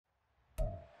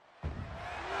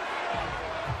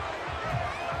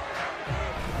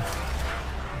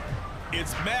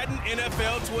It's Madden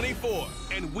NFL 24,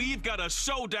 and we've got a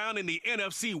showdown in the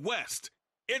NFC West.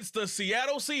 It's the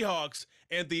Seattle Seahawks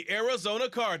and the Arizona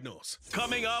Cardinals.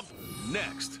 Coming up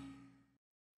next.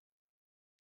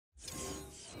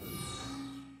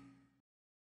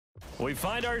 We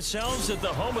find ourselves at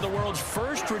the home of the world's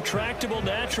first retractable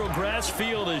natural grass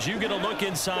field as you get a look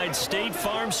inside State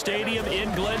Farm Stadium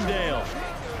in Glendale.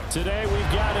 Today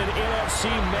we've got an NFC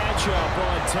matchup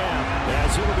on tap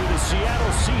as it'll be the Seattle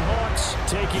Seahawks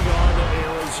taking on the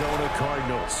Arizona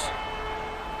Cardinals.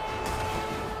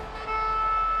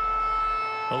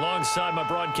 Alongside my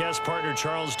broadcast partner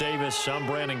Charles Davis, I'm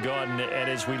Brandon Gaudin, and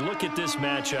as we look at this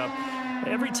matchup,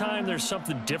 every time there's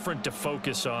something different to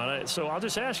focus on. So I'll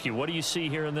just ask you, what do you see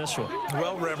here in this one?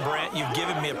 Well, Rembrandt, you've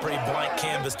given me a pretty blank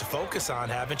canvas to focus on,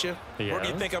 haven't you? Yeah. Where do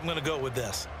you think I'm going to go with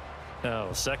this?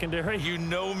 Oh, secondary? You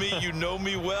know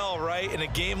me well, right? In a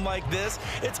game like this,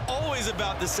 it's always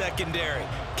about the secondary.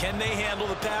 Can they handle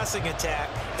the passing attack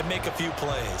and make a few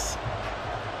plays?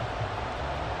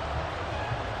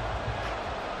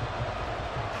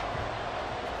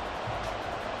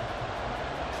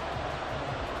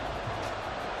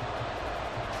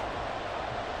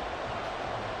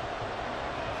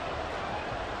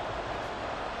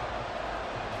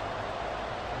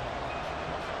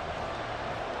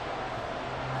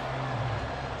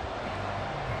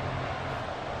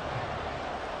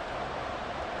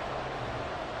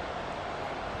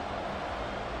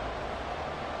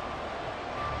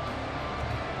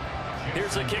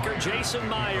 Here's the kicker, Jason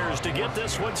Myers, to get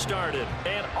this one started.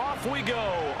 And off we go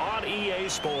on EA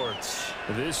Sports.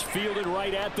 This fielded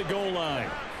right at the goal line.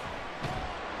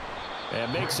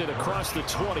 And makes it across the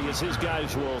 20 as his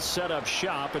guys will set up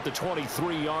shop at the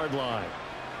 23-yard line.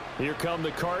 Here come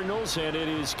the Cardinals, and it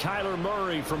is Kyler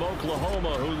Murray from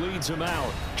Oklahoma who leads them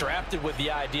out. Drafted with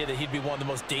the idea that he'd be one of the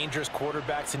most dangerous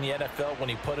quarterbacks in the NFL when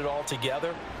he put it all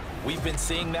together. We've been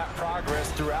seeing that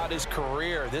progress throughout his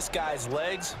career. This guy's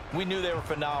legs, we knew they were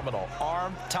phenomenal.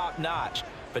 Arm, top-notch.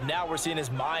 But now we're seeing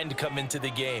his mind come into the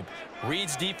game.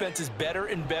 Reed's defense is better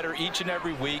and better each and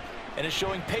every week, and is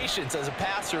showing patience as a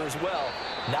passer as well.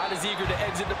 Not as eager to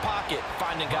exit the pocket,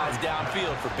 finding guys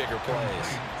downfield for bigger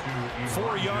plays.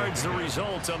 4 yards the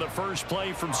result on the first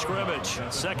play from scrimmage.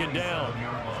 Second down.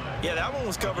 Yeah, that one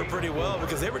was covered pretty well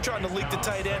because they were trying to leak the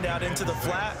tight end out into the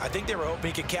flat. I think they were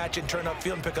hoping he could catch and turn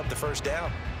upfield and pick up the first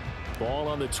down. Ball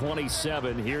on the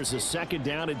 27. Here's a second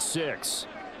down and 6.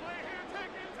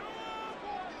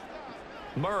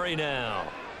 Murray now.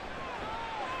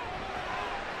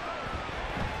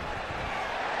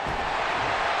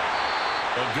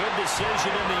 A good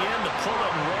decision in the end to pull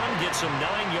it and run, gets him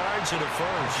 9 yards and a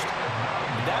first.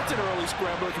 That's an early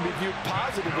scramble that can be viewed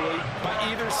positively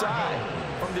by either side.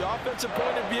 From the offensive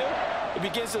point of view, it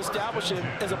begins to establish it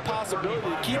as a possibility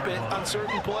to keep it on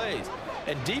certain plays.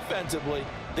 And defensively,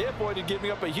 they avoided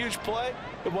giving up a huge play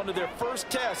in one of their first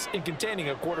tests in containing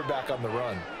a quarterback on the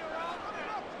run.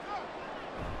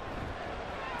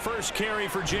 First carry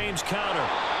for James Conner.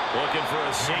 Looking for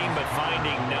a seam, but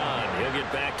finding none. He'll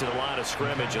get back to the line of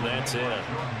scrimmage, and that's it.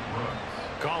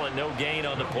 Call it no gain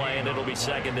on the play, and it'll be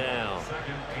second down.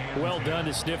 Well done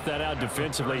to sniff that out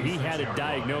defensively. He had it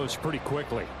diagnosed pretty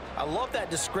quickly. I love that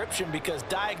description because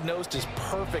diagnosed is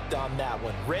perfect on that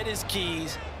one. Read his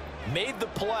keys, made the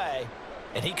play,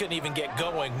 and he couldn't even get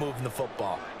going moving the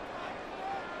football.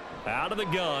 Out of the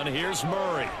gun, here's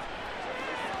Murray.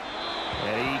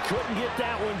 And he couldn't get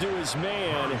that one to his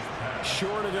man.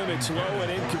 Short of him, it's low and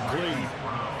incomplete.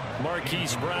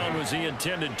 Marquise Brown was the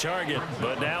intended target,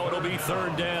 but now it'll be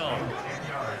third down.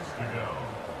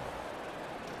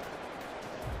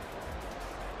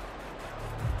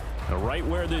 Right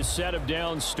where this set of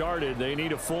downs started, they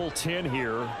need a full 10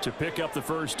 here to pick up the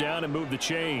first down and move the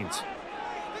chains.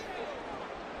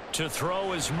 To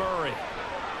throw is Murray.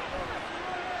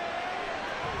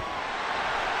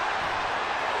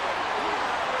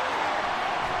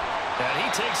 And he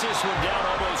takes this one down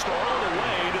almost all the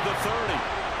way to the 30.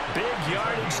 Big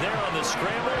yardage there on the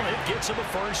scramble. It gets him a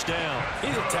first down.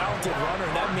 He's a talented runner,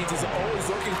 and that means he's always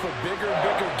looking for bigger and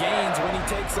bigger gains when he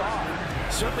takes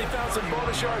off. Certainly found some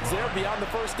bonus yards there beyond the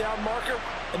first down marker,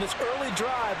 and this early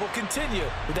drive will continue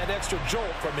with that extra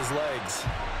jolt from his legs.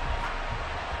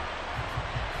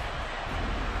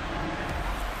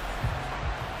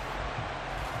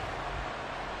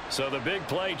 So the big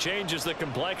play changes the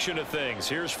complexion of things.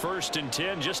 Here's first and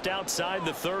 10 just outside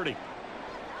the 30.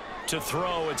 To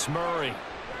throw, it's Murray.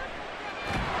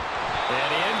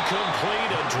 And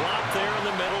incomplete, a drop there in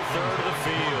the middle third of the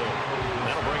field.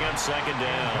 That'll bring up second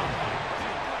down.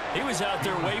 He was out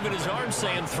there waving his arms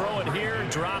saying, throw it here,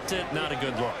 dropped it, not a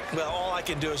good look. Well, all I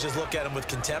can do is just look at him with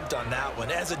contempt on that one.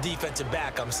 As a defensive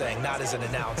back, I'm saying, not as an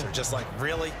announcer. Just like,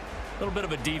 really? A little bit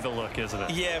of a diva look, isn't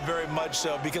it? Yeah, very much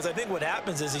so, because I think what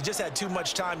happens is he just had too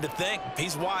much time to think.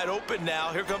 He's wide open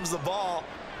now. Here comes the ball,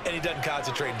 and he doesn't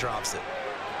concentrate and drops it.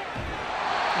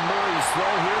 Murray's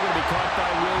throw here going to be caught by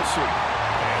Wilson.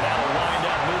 And that'll wind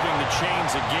up moving the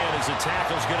chains again as the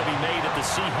tackle's going to be made at the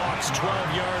Seahawks'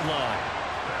 12-yard line.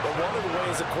 But one of the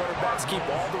ways the quarterbacks keep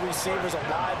all the receivers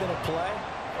alive in a play,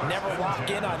 never lock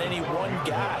in on any one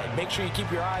guy. Make sure you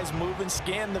keep your eyes moving,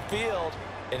 scan the field.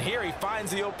 And here he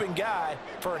finds the open guy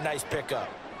for a nice pickup.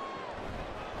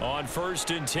 On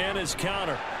 1st and 10 is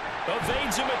Connor.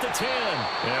 Evades him at the 10.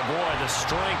 Yeah, boy, the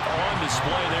strength on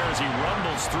display there as he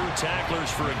rumbles through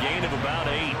tacklers for a gain of about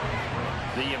 8.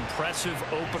 The impressive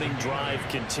opening drive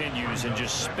continues and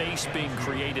just space being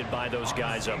created by those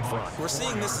guys up front. We're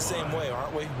seeing this the same way,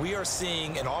 aren't we? We are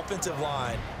seeing an offensive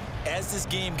line, as this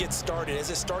game gets started, as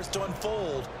it starts to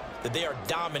unfold, that they are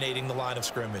dominating the line of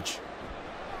scrimmage.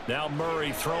 Now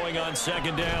Murray throwing on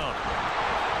 2nd down.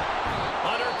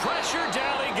 Under pressure,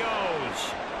 down he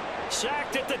goes.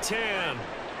 Sacked at the 10.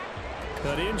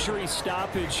 An injury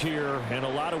stoppage here and a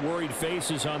lot of worried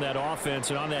faces on that offense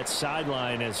and on that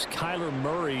sideline as Kyler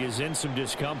Murray is in some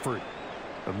discomfort.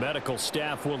 The medical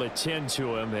staff will attend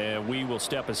to him and we will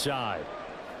step aside.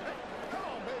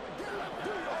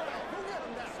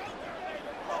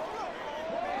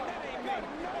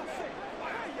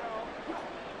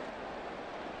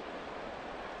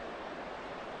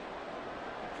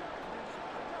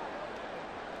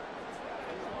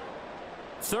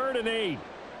 Third and 8.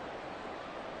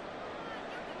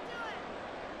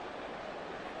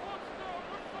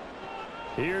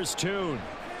 Here's Tune.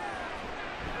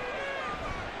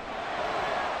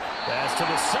 Pass to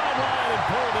the sideline and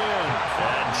pulled in.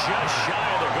 And just shy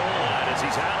of the goal line as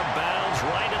he's out of bounds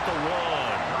right at the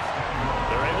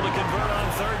 1. They're able to convert on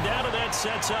 3rd down, and that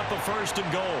sets up a 1st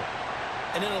and goal.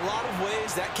 And in a lot of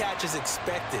ways, that catch is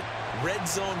expected. Red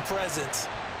zone presence,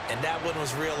 and that one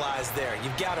was realized there.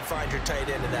 You've got to find your tight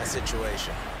end in that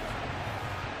situation.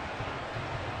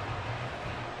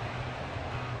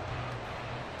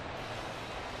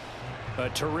 A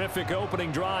terrific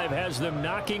opening drive has them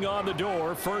knocking on the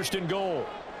door. 1st and goal.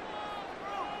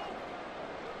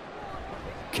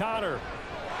 Connor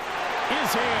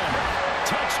is in.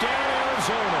 Touchdown,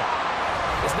 Arizona.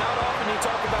 It's not often you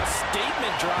talk about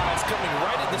statement drives coming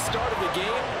right at the start of the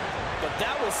game, but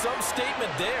that was some statement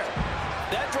there.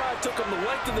 That drive took them the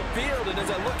length of the field, and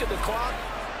as I look at the clock,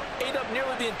 ate up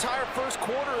nearly the entire 1st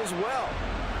quarter as well.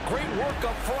 Great work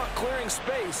up front, clearing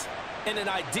space, and an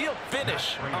ideal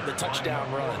finish on the touchdown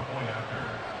run.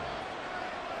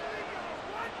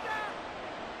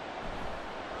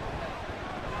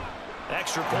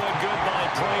 Extra point good by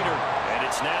Prater, and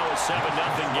it's now a 7-0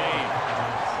 game.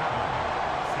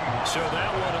 So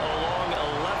that one a long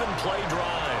 11-play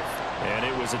drive. And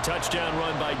it was a touchdown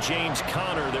run by James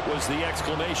Conner that was the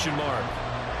exclamation mark.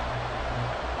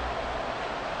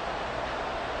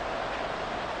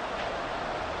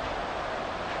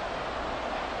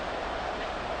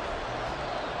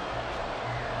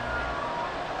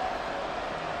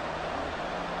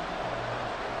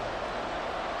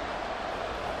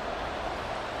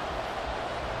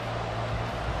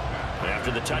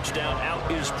 After the touchdown,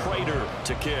 out is Prater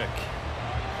to kick.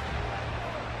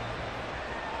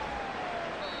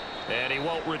 And he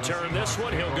won't return this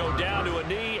one. He'll go down to a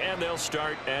knee, and they'll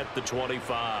start at the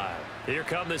 25. Here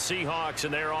come the Seahawks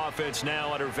and their offense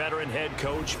now under veteran head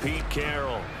coach Pete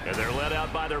Carroll. And they're led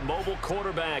out by their mobile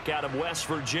quarterback out of West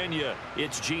Virginia.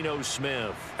 It's Geno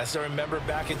Smith. I still remember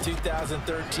back in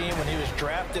 2013 when he was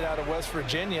drafted out of West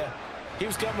Virginia. He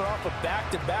was coming off of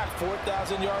back-to-back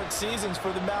 4,000-yard seasons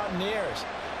for the Mountaineers.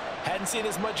 Hadn't seen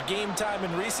as much game time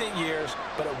in recent years,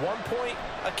 but at one point,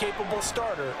 a capable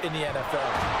starter in the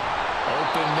NFL.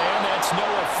 Open man, that's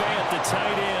Noah Fant, the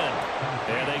tight end.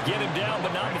 And they get him down,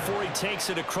 but not before he takes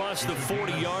it across the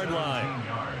 40-yard line.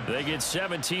 They get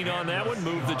 17 on that one,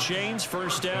 move the chains,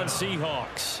 1st down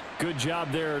Seahawks. Good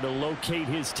job there to locate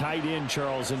his tight end,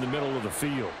 Charles, in the middle of the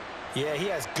field. Yeah, he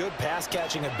has good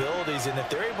pass-catching abilities, and if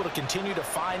they're able to continue to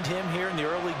find him here in the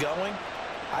early going,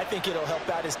 I think it'll help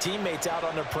out his teammates out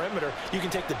on the perimeter. You can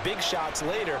take the big shots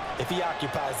later if he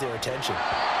occupies their attention.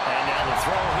 And now the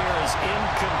throw here is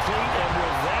incomplete, and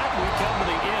with that, we come to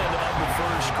the end of the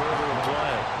 1st quarter of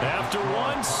play. After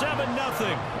one,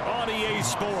 7-0 on EA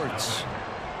Sports.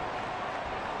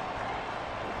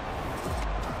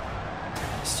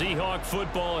 Seahawk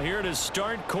football here to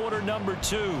start quarter number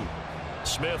 2.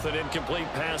 Smith, an incomplete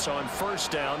pass on 1st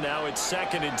down. Now it's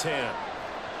 2nd and 10.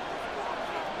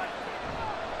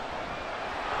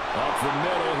 the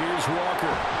middle. Here's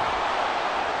Walker.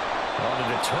 On a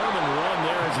determined run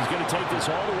there as he's going to take this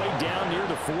all the way down near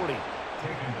the 40.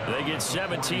 They get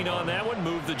 17 on that one.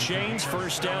 Move the chains.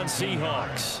 First down,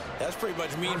 Seahawks. That's pretty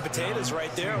much meat and potatoes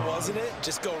right there, wasn't it?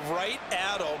 Just go right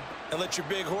at them and let your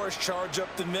big horse charge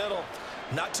up the middle.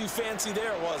 Not too fancy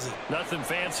there, was it? Nothing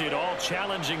fancy at all,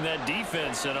 challenging that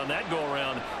defense. And on that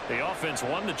go-around, the offense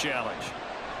won the challenge.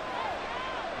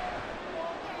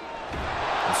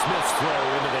 And Smith's throw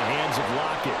into the hands of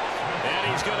Lockett.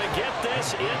 And he's going to get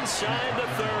this inside the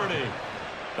 30.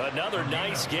 Another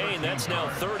nice gain. That's now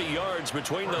 30 yards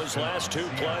between those last two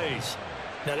plays.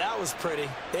 Now that was pretty.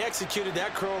 They executed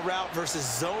that curl route versus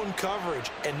zone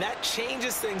coverage, and that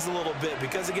changes things a little bit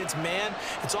because against man,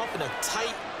 it's often a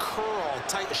tight curl,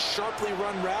 sharply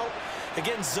run route.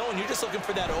 Against zone, you're just looking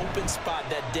for that open spot,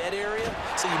 that dead area.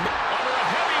 So you under a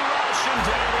heavy rush, and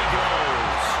down he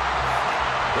goes.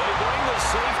 They bring the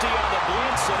safety on the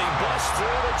blitz, and he busts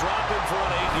through to drop him for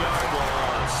an 8-yard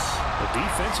loss. But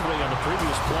defensively on the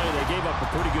previous play, they gave up a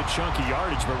pretty good chunk of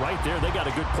yardage, but right there, they got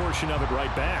a good portion of it right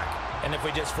back. And if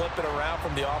we just flip it around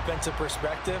from the offensive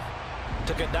perspective,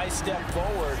 took a nice step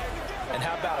forward, and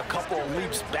how about a couple of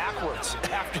leaps backwards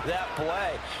after that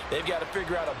play? They've got to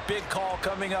figure out a big call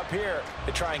coming up here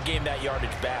to try and gain that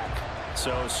yardage back.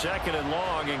 So second and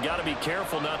long, and got to be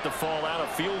careful not to fall out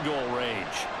of field goal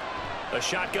range. A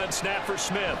shotgun snap for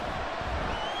Smith.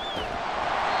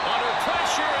 Under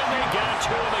pressure, and they got to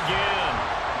him again.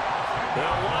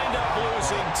 They'll wind up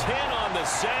losing 10 on the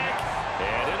sack,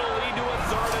 and it'll lead to a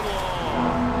third and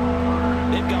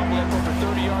long. They've gobbled up over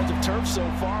 30 yards of turf so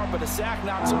far, but a sack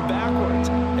knocks them backwards,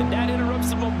 and that interrupts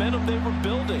the momentum they were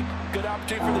building. Good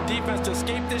opportunity for the defense to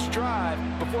escape this drive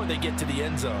before they get to the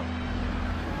end zone.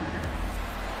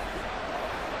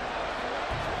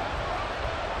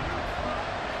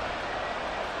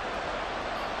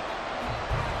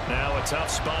 Now a tough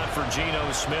spot for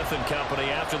Geno Smith and company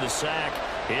after the sack.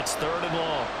 It's third and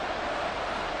long.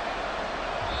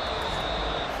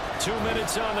 2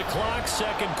 minutes on the clock,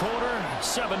 second quarter,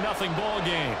 7-0 ball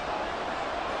game.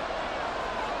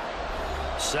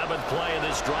 Seventh play of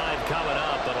this drive coming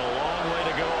up, but a long way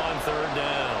to go on third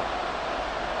down.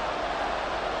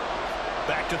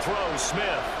 Back to throw,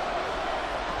 Smith.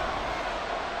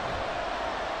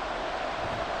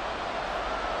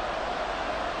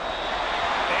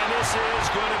 This is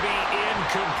going to be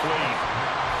incomplete.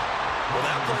 Well,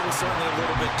 that play was certainly a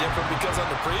little bit different because on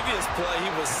the previous play, he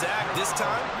was sacked. This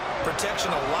time, protection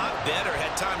a lot better.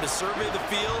 Had time to survey the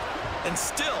field and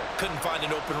still couldn't find an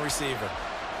open receiver.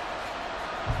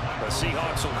 The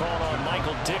Seahawks will call on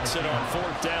Michael Dixon on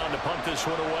fourth down to punt this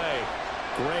one away.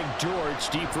 Greg George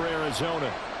deep for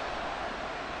Arizona.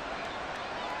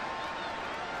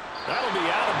 That'll be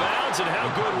out of bounds, and how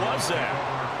good was that?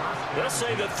 They'll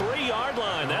say the 3-yard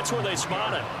line. That's where they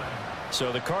spot it.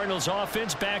 So the Cardinals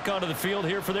offense back onto the field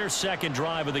here for their second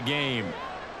drive of the game.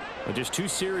 Well, just 2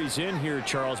 series in here,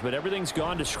 Charles, but everything's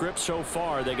gone to script so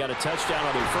far. They got a touchdown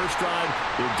on their first drive.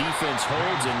 Their defense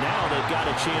holds, and now they've got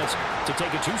a chance to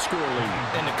take a 2-score lead.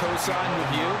 And to co-sign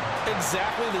with you,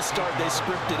 exactly the start they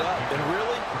scripted up. And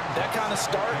really, that kind of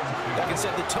start, that can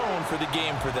set the tone for the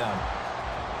game for them.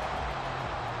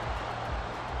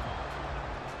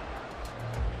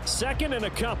 Second and a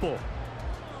couple.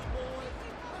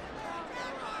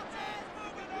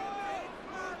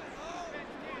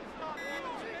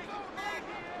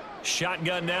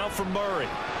 Shotgun now for Murray.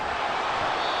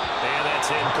 And that's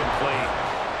incomplete.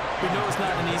 We know it's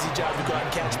not an easy job to go out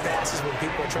and catch passes when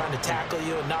people are trying to tackle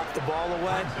you and knock the ball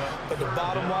away. But the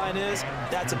bottom line is,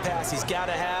 that's a pass he's got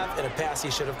to have and a pass he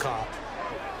should have caught.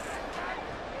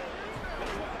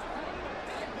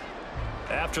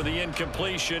 After the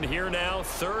incompletion, here now,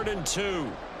 3rd and 2.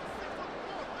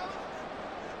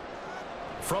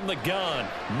 From the gun,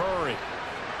 Murray.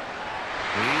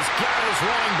 He's got his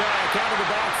running back out of the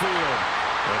backfield.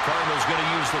 The Cardinals going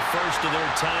to use the first of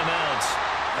their timeouts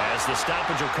as the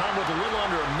stoppage will come with a little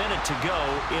under a minute to go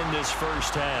in this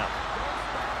first half.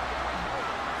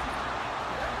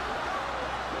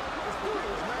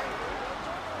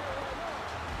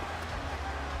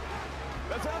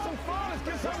 Let's have some fun. Let's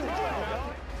get some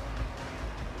fun.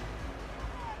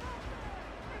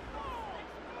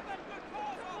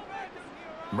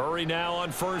 Murray now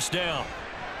on first down.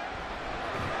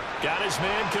 Got his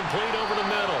man complete over the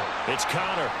middle. It's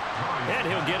Connor. And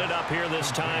he'll get it up here this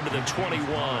time to the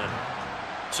 21.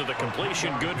 So the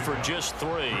completion good for just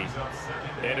 3.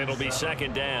 And it'll be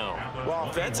second down. Well,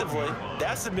 offensively,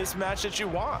 that's the mismatch that you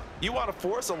want. You want to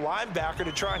force a linebacker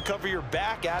to try and cover your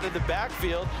back out of the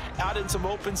backfield, out in some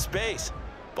open space.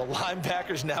 But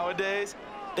linebackers nowadays,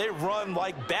 they run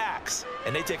like backs,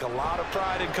 and they take a lot of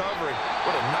pride in covering.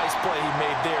 What a nice play he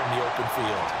made there in the open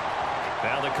field.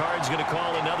 Now the Cards going to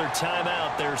call another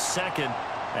timeout, their second,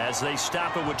 as they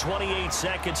stop it with 28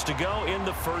 seconds to go in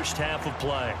the first half of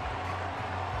play.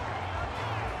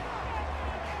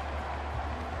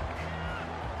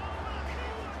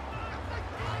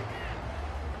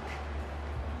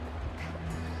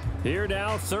 Here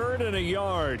now, 3rd and a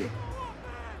yard.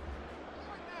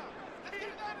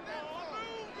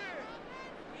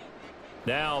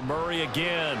 Now Murray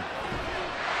again.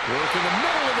 Working the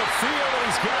middle of the field, and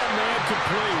he's got a man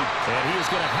complete. And he is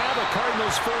going to have a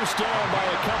Cardinals first down by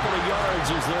a couple of yards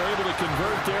as they're able to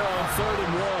convert there on 3rd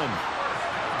and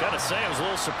 1. Got to say, I was a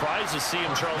little surprised to see him,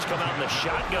 Charles, come out in the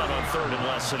shotgun on 3rd and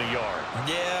less than a yard.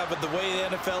 Yeah, but the way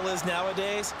the NFL is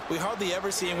nowadays, we hardly ever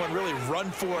see anyone really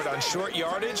run for it on short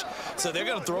yardage. So they're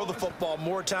going to throw the football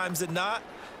more times than not.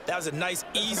 That was a nice,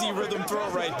 easy rhythm throw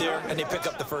right there, and they pick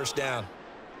up the first down.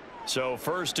 So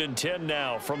 1st and 10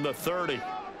 now from the 30.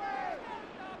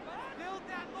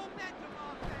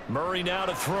 Murray now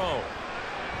to throw.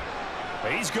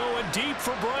 He's going deep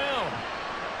for Brown.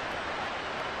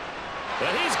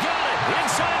 And he's got it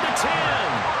inside the 10.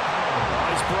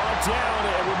 He's brought down.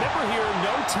 And remember here,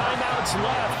 no timeouts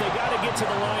left. They got to get to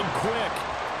the line quick.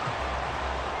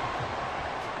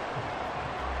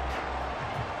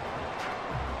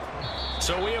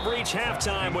 So we have reached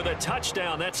halftime with a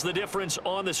touchdown. That's the difference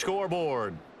on the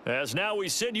scoreboard. As now we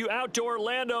send you out to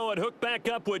Orlando and hook back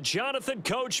up with Jonathan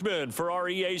Coachman for our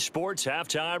EA Sports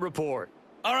Halftime Report.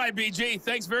 All right, BG,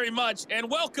 thanks very much.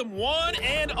 And welcome one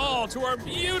and all to our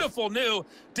beautiful new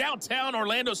downtown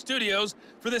Orlando studios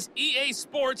for this EA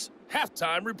Sports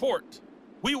Halftime Report.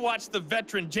 We watched the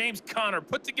veteran James Conner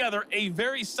put together a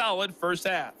very solid first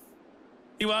half.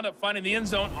 He wound up finding the end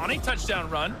zone on a touchdown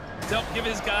run to help give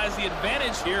his guys the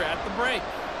advantage here at the break.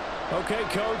 Okay,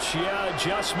 Coach, yeah,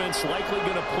 adjustments likely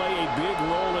going to play a big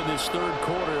role in this 3rd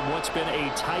quarter in what's been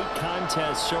a tight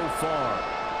contest so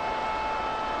far.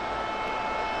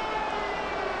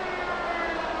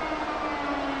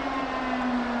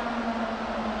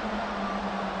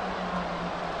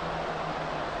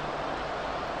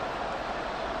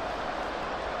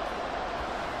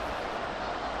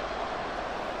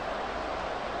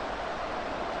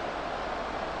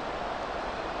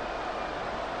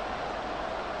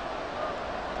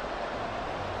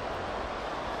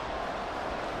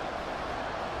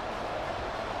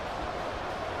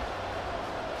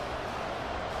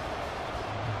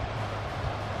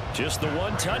 Just the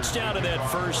one touchdown in that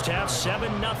first half.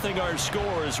 7-0 our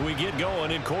score as we get going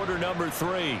in quarter number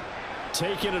 3.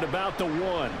 Taking it about the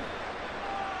 1.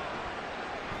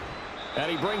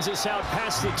 And he brings us out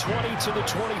past the 20 to the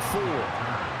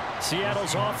 24.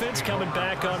 Seattle's offense coming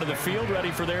back onto the field, ready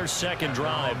for their second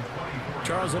drive.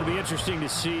 Charles, it'll be interesting to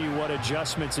see what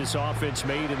adjustments this offense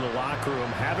made in the locker room.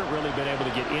 Haven't really been able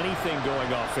to get anything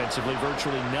going offensively,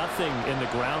 virtually nothing in the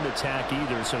ground attack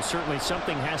either. So certainly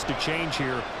something has to change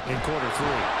here in quarter 3.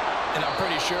 And I'm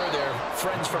pretty sure their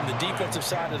friends from the defensive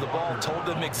side of the ball told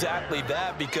them exactly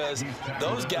that, because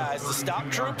those guys, the stop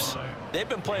troops, they've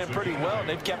been playing pretty well, and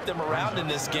they've kept them around in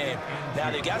this game.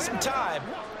 Now, they got some time.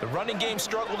 The running game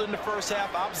struggled in the first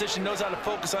half. Opposition knows how to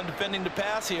focus on defending the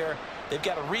pass here. They've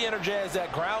got to re-energize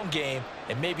that ground game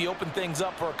and maybe open things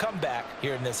up for a comeback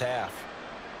here in this half.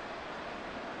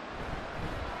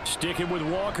 Sticking with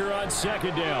Walker on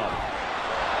second down.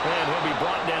 And he'll be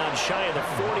brought down shy of the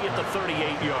 40 at the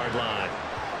 38-yard line.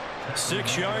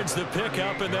 6 yards the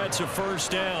pickup, and that's a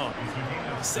first down.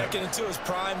 2nd and 2 is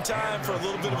prime time for a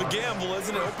little bit of a gamble,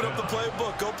 isn't it? Open up the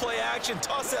playbook, go play action,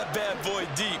 toss that bad boy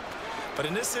deep. But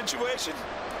in this situation,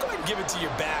 go ahead and give it to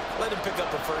your back. Let him pick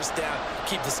up a first down.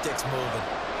 Keep the sticks moving.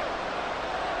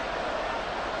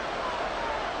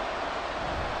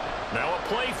 Now a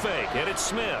play fake, and it's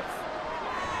Smith.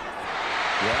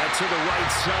 Yeah, to the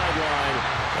right sideline,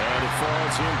 and it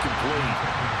falls incomplete.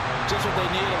 Just what they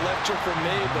need, a lecture from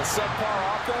me, but subpar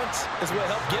offense is what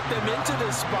helped get them into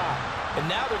this spot. And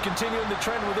now they're continuing the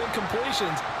trend with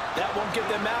incompletions. That won't get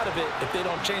them out of it if they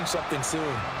don't change something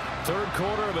soon. 3rd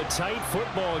quarter of a tight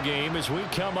football game as we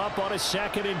come up on a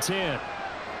 2nd and 10.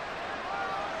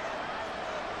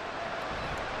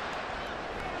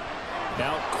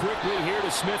 Now quickly here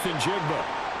to Smith and Jigba.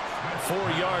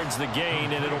 4 yards the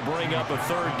gain, and it'll bring up a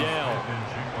 3rd down.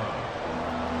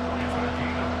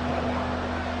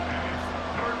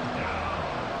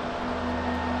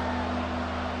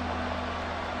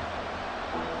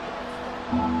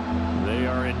 They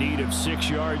are in need of 6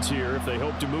 yards here if they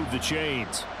hope to move the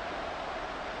chains.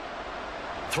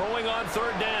 Throwing on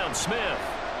 3rd down, Smith.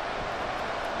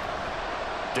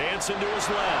 Dancing to his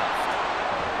left.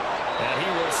 And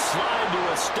he will slide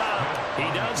to a stop. He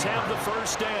does have the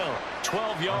first down.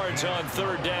 12 yards on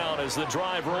third down as the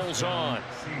drive rolls on.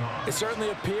 It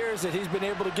certainly appears that he's been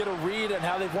able to get a read on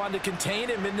how they've wanted to contain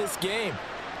him in this game.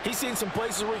 He's seen some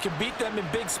places where he can beat them in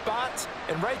big spots,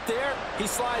 and right there, he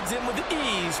slides in with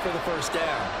ease for the first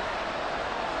down.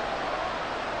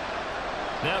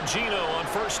 Now Gino on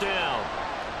first down.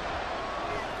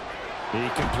 He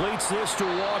completes this to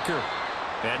Walker.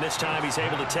 And this time he's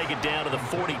able to take it down to the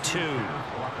 42.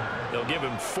 They'll give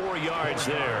him 4 yards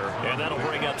there, and that'll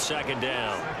bring up second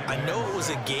down. I know it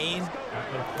was a gain,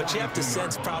 but you have to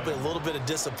sense probably a little bit of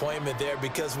disappointment there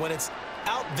because when it's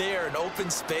out there in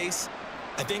open space,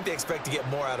 I think they expect to get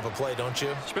more out of a play, don't you?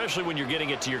 Especially when you're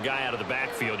getting it to your guy out of the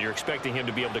backfield. You're expecting him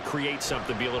to be able to create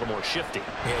something, be a little more shifty.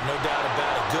 Yeah, no doubt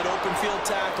about it. Good open field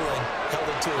tackling held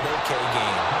it to an okay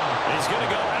game. He's going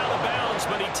to go out of bounds,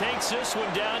 but he takes this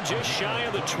one down just shy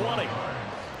of the 20.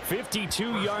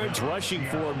 52 yards rushing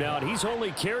for him now, and he's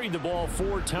only carried the ball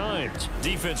 4 times.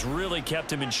 Defense really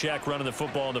kept him in check running the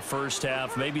football in the first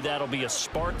half. Maybe that'll be a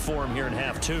spark for him here in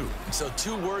half 2. So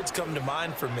 2 words come to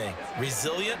mind for me.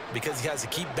 Resilient, because he has to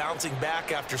keep bouncing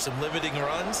back after some limiting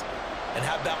runs. And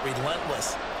how about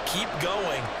relentless? Keep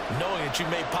going, knowing that you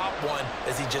may pop one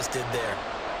as he just did there.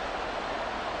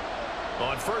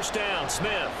 On first down,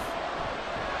 Smith.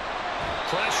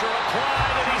 Pressure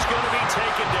applied, and he's going to be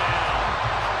taken down.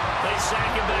 They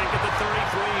sack him back at the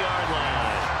 33-yard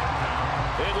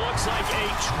line. It looks like a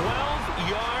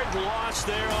 12-yard loss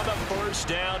there on the first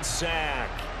down sack.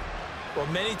 Well,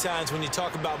 many times when you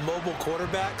talk about mobile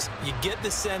quarterbacks, you get the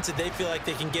sense that they feel like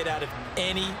they can get out of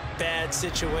any bad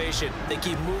situation. They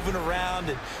keep moving around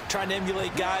and trying to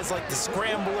emulate guys like the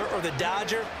Scrambler or the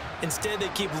Dodger. Instead, they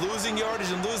keep losing yardage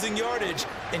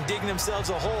and digging themselves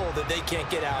a hole that they can't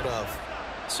get out of.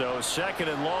 So second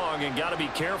and long, and got to be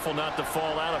careful not to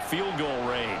fall out of field goal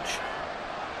range.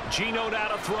 Gino now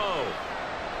to throw.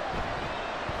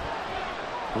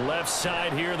 Left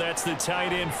side here, that's the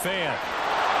tight end Fant.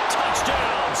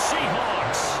 Touchdown,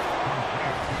 Seahawks.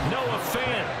 Noah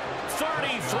Fant,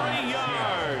 33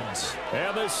 yards.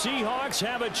 And the Seahawks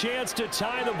have a chance to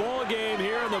tie the ball game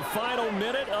here in the final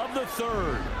minute of the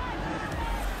third.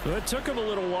 It took them a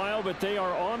little while, but they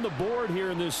are on the board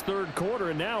here in this third quarter,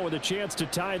 and now with a chance to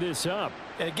tie this up.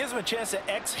 And it gives them a chance to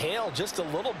exhale just a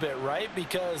little bit, right?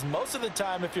 Because most of the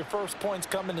time, if your first points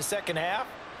come in the second half,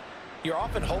 you're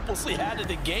often hopelessly out of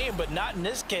the game, but not in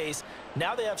this case.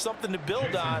 Now they have something to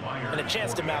build on and a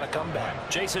chance to mount a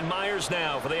comeback. Jason Myers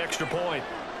now for the extra point.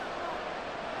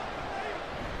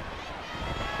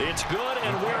 It's good,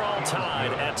 and we're all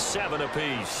tied at 7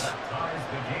 apiece.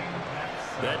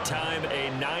 That time, a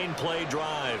 9-play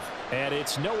drive. And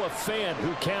it's Noah Fant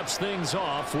who caps things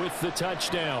off with the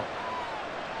touchdown.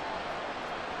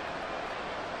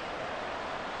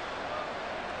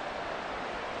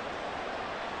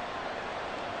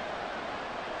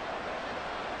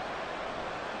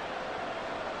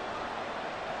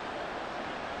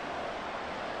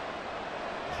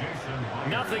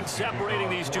 Nothing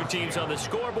separating these two teams on the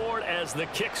scoreboard as the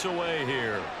kick's away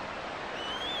here.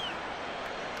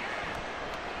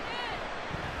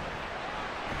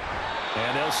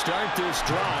 And they'll start this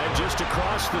drive just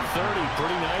across the 30.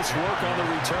 Pretty nice work on the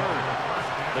return.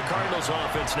 The Cardinals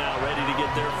offense now ready to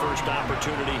get their first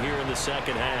opportunity here in the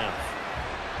second half.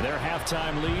 Their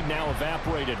halftime lead now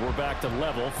evaporated. We're back to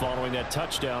level following that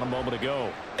touchdown a moment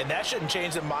ago. And that shouldn't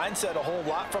change the mindset a whole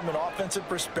lot from an offensive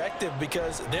perspective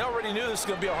because they already knew this was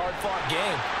going to be a hard-fought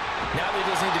game. Now they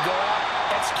just need to go out,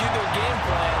 execute their game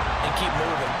plan, and keep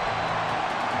moving.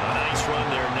 A nice run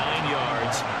there, 9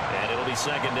 yards, and it'll be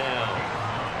second down.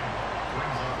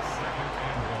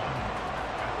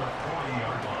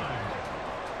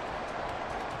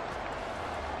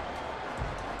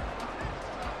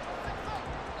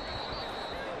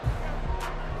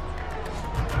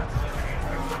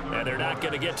 And they're not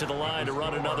going to get to the line to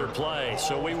run another play.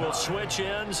 So we will switch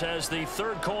ends as the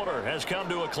third quarter has come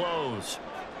to a close.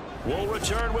 We'll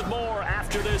return with more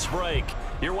after this break.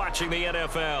 You're watching the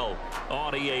NFL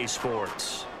on EA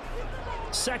Sports.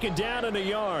 Second down and a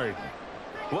yard.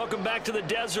 Welcome back to the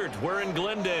desert. We're in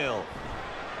Glendale.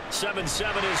 7-7 is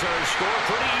our score.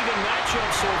 Pretty even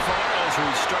matchup so far as we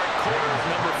start quarter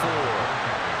number 4.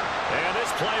 And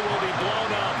this play will be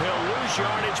blown up. He'll lose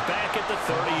yardage back at the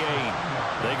 38.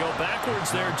 They go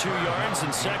backwards there 2 yards,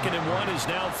 and 2nd and 1 is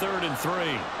now 3rd and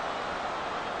 3.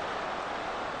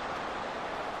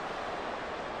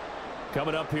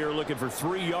 Coming up here looking for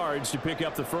 3 yards to pick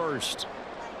up the first.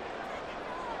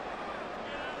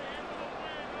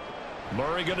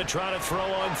 Murray going to try to throw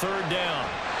on 3rd down.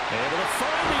 Able to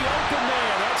find the open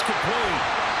man. That's complete.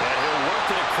 And he'll work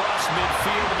it across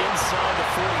midfield inside the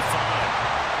 45.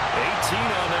 18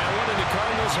 on that one, and the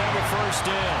Cardinals have a first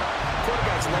down.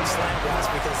 Quarterbacks love slant routes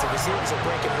because the receivers are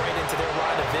breaking right into their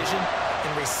line of vision,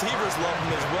 and receivers love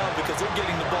them as well because they're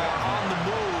getting the ball on the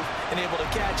move and able to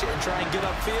catch it and try and get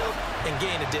upfield and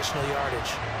gain additional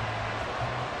yardage.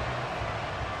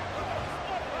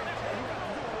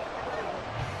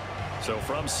 So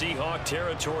from Seahawk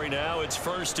territory now, it's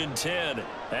 1st and 10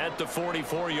 at the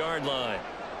 44-yard line.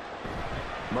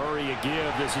 Murray a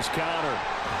give. This is Connor.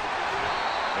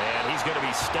 And he's going to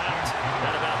be stopped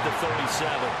at about the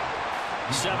 37.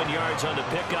 7 yards on the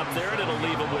pickup there, and it'll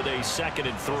leave him with a 2nd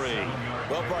and 3.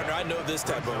 Well, partner, I know this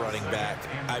type of running back.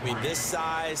 I mean, this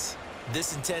size,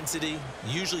 this intensity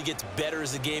usually gets better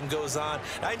as the game goes on.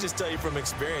 I can just tell you from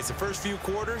experience, the first few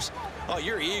quarters, oh,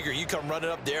 you're eager. You come running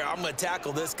up there, I'm going to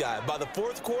tackle this guy. By the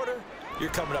 4th quarter, you're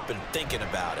coming up and thinking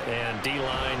about it. And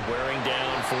D-line wearing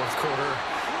down 4th quarter.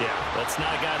 Yeah, that's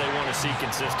not a guy they want to see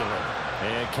consistently.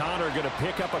 And Connor going to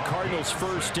pick up a Cardinals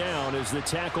first down as the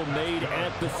tackle made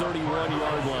at the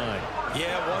 31-yard line.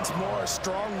 Yeah, once more,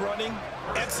 strong running,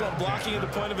 excellent blocking at the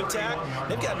point of attack.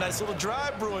 They've got a nice little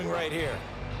drive brewing right here.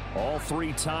 All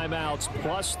 3 timeouts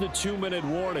plus the 2-minute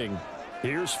warning.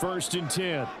 Here's 1st and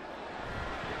 10.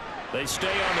 They stay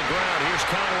on the ground. Here's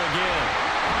Connor again.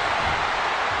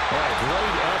 Oh,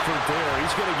 great effort there.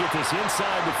 He's going to get this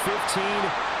inside the 15,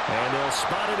 and they'll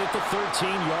spot it at the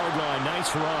 13-yard line.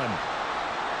 Nice run.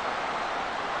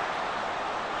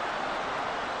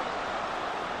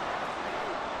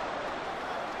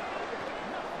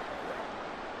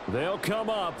 They'll come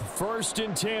up 1st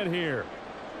and 10 here.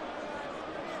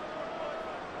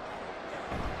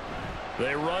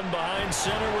 They run behind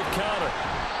center with Connor.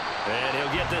 And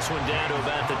he'll get this one down to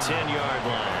about the 10-yard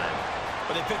line.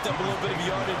 But they picked up a little bit of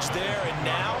yardage there, and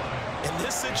now, in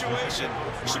this situation,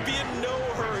 should be in no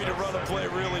hurry to run a play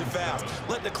really fast.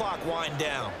 Let the clock wind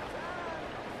down.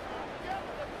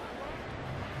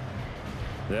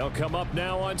 They'll come up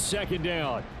now on 2nd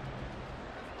down.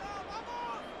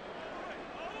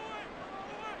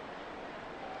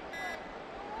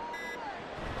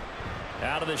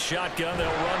 Out of the shotgun, they'll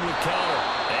run with Connor.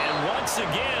 And once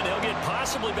again, he'll get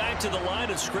possibly back to the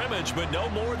line of scrimmage, but no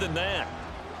more than that.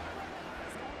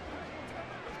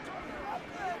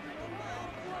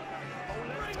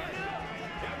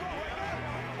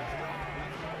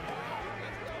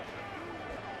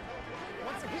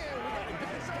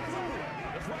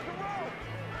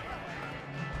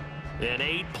 An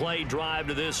 8-play drive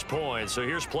to this point. So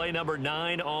here's play number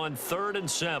 9 on 3rd and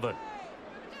 7.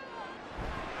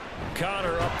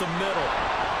 Connor up the middle.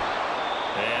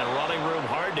 And running room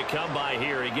hard to come by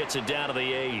here. He gets it down to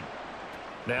the 8.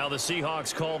 Now the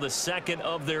Seahawks call the 2nd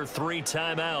of their 3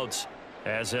 timeouts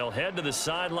as they'll head to the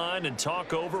sideline and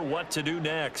talk over what to do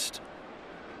next.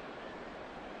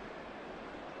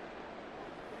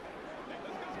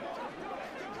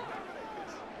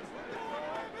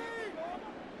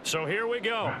 So here we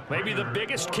go. Maybe the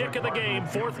biggest kick of the game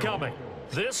forthcoming.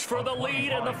 This for the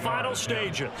lead in the final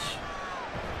stages.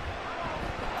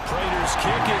 Prater's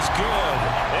kick is good.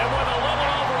 And with a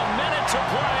little over a minute to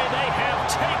play, they have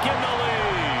taken the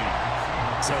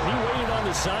lead. So he waited on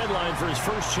the sideline for his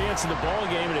first chance in the ball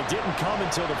game, and it didn't come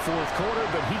until the 4th quarter,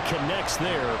 but he connects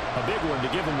there. A big one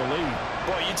to give him the lead.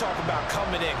 Boy, you talk about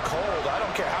coming in cold. I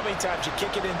don't care how many times you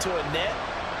kick it into a net.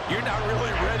 You're not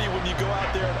really ready when you go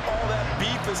out there and all that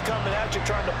beef is coming at you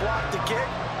trying to block the kick.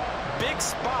 Big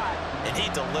spot, and he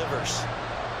delivers.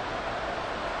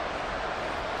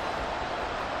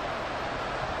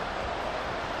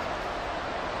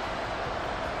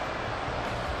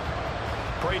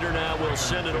 Prater now will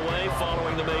send it away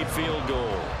following the made field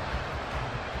goal.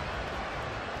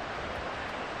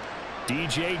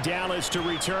 DJ Dallas to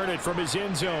return it from his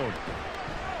end zone.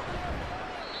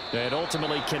 And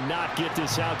ultimately cannot get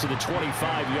this out to the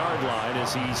 25-yard line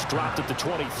as he's dropped at the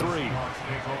 23.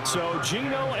 So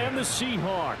Geno and the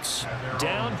Seahawks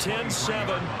down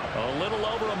 10-7, a little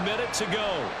over a minute to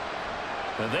go.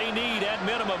 They need at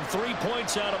minimum 3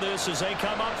 points out of this as they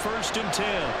come up 1st and 10.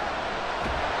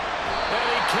 And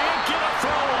he can't get a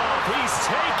throw off. He's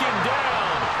taken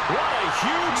down. What a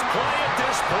huge play at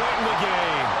this point in the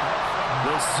game.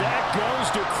 The sack goes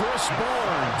to Chris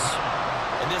Barnes.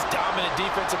 And this dominant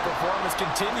defensive performance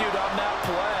continued on that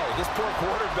play. This poor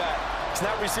quarterback has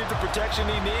not received the protection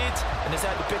he needs and has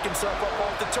had to pick himself up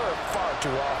off the turf far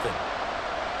too often.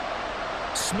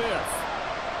 Smith.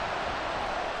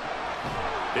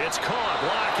 It's caught.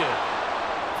 Lockett.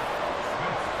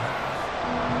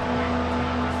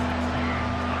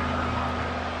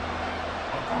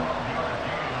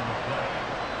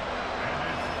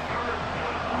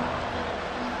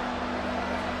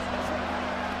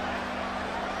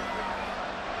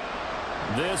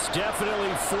 This definitely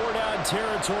 4-down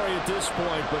territory at this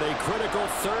point, but a critical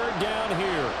 3rd down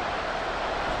here.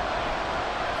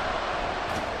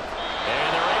 And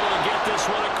they're able to get this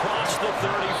one across the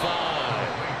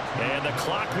 35. And the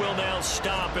clock will now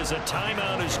stop as a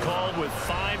timeout is called with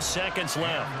 5 seconds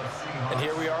left. And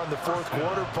here we are in the 4th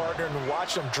quarter, partner, and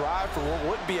watch them drive for what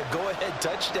would be a go-ahead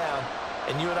touchdown.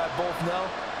 And you and I both know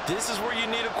this is where you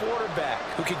need a quarterback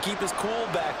who can keep his cool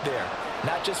back there.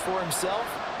 Not just for himself,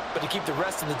 but to keep the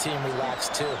rest of the team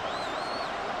relaxed too.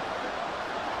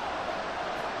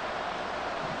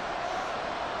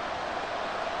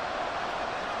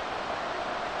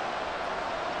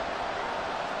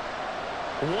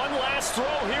 One last throw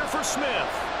here for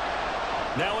Smith.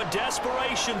 Now a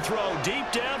desperation throw deep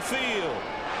downfield.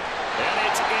 And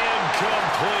it's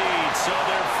incomplete. So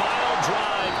their final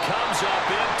drive comes up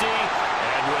empty.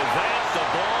 And with that, the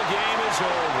ball game is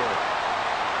over.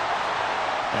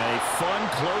 A fun,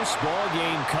 close ball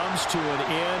game comes to an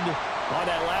end. On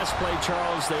that last play,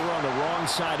 Charles, they were on the wrong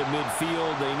side of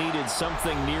midfield. They needed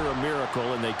something near a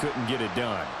miracle, and they couldn't get it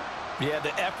done. Yeah,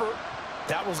 the effort,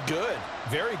 that was good.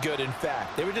 Very good, in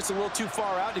fact. They were just a little too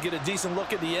far out to get a decent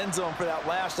look at the end zone for that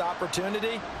last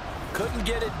opportunity. Couldn't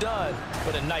get it done,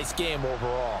 but a nice game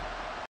overall.